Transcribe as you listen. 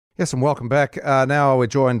Yes, and welcome back. Now we're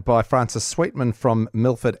joined by Francis Sweetman from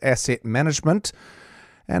Milford Asset Management.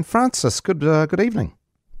 And Francis, good evening.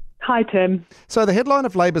 Hi, Tim. So the headline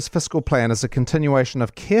of Labour's fiscal plan is a continuation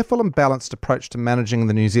of careful and balanced approach to managing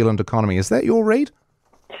the New Zealand economy. Is that your read?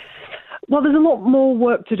 Well, there's a lot more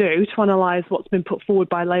work to do to analyse what's been put forward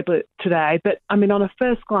by Labour today. But, I mean, on a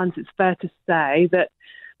first glance, it's fair to say that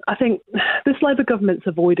I think this Labour government's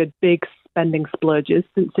avoided big spending splurges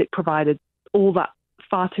since it provided all that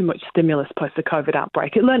far too much stimulus post the COVID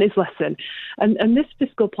outbreak. It learned its lesson. And this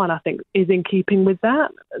fiscal plan, I think, is in keeping with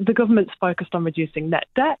that. The government's focused on reducing net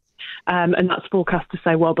debt, and that's forecast to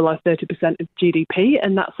stay well below 30% of GDP,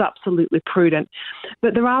 and that's absolutely prudent.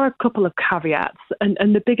 But there are a couple of caveats, and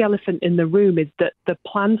the big elephant in the room is that the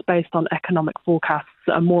plans based on economic forecasts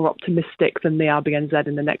are more optimistic than the RBNZ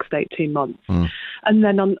in the next 18 months. And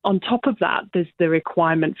then on top of that, there's the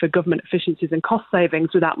requirement for government efficiencies and cost savings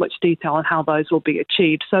without much detail on how those will be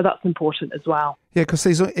achieved. So that's important as well. Yeah, because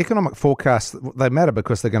these economic forecasts, they matter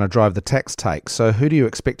because they're going to drive the tax take. So who do you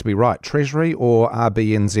expect to be right, Treasury or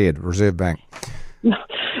RBNZ, Reserve Bank?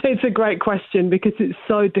 It's a great question because it's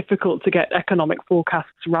so difficult to get economic forecasts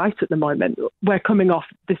right at the moment. We're coming off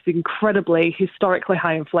this incredibly historically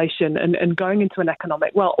high inflation and going into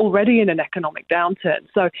already in an economic downturn.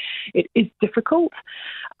 So it is difficult.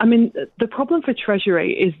 I mean, the problem for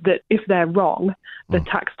Treasury is that if they're wrong, the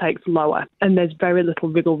tax take's lower, and there's very little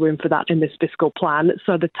wiggle room for that in this fiscal plan.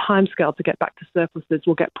 So the timescale to get back to surpluses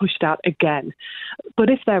will get pushed out again. But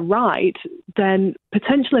if they're right, then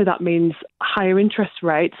potentially that means higher interest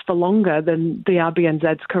rates for longer than the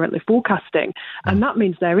RBNZ's currently forecasting. And that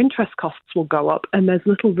means their interest costs will go up, and there's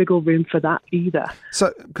little wiggle room for that either.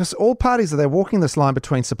 So, because all parties they're walking this line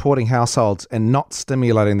between supporting households and not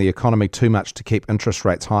stimulating the economy too much to keep interest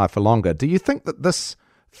rates higher for longer. Do you think that this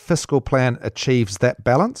fiscal plan achieves that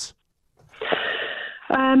balance?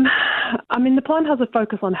 I mean, the plan has a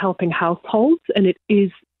focus on helping households, and it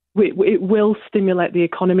will stimulate the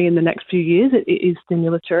economy in the next few years. It is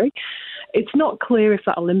stimulatory. It's not clear if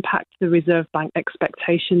that will impact the Reserve Bank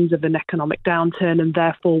expectations of an economic downturn and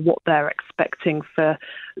therefore what they're expecting for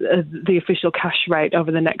the official cash rate over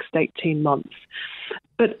the next 18 months.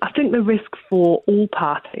 But I think the risk for all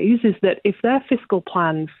parties is that if their fiscal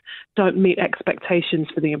plans don't meet expectations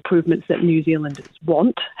for the improvements that New Zealanders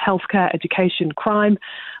want, healthcare, education, crime,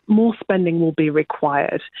 more spending will be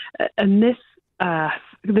required. And this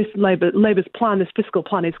Labour's plan, this fiscal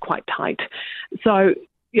plan, is quite tight. So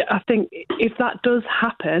yeah, I think if that does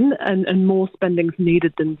happen and more spending's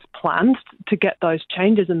needed than's planned to get those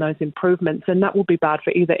changes and those improvements, then that will be bad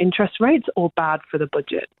for either interest rates or bad for the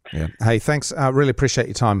budget. Yeah. Hey, thanks. I really appreciate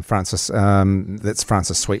your time, Francis. That's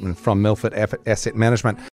Francis Sweetman from Milford Asset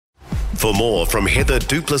Management. For more from Heather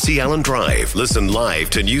Duplessis Allen Drive, listen live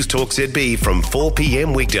to News Talk ZB from 4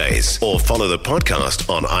 p.m. weekdays or follow the podcast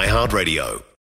on iHeartRadio.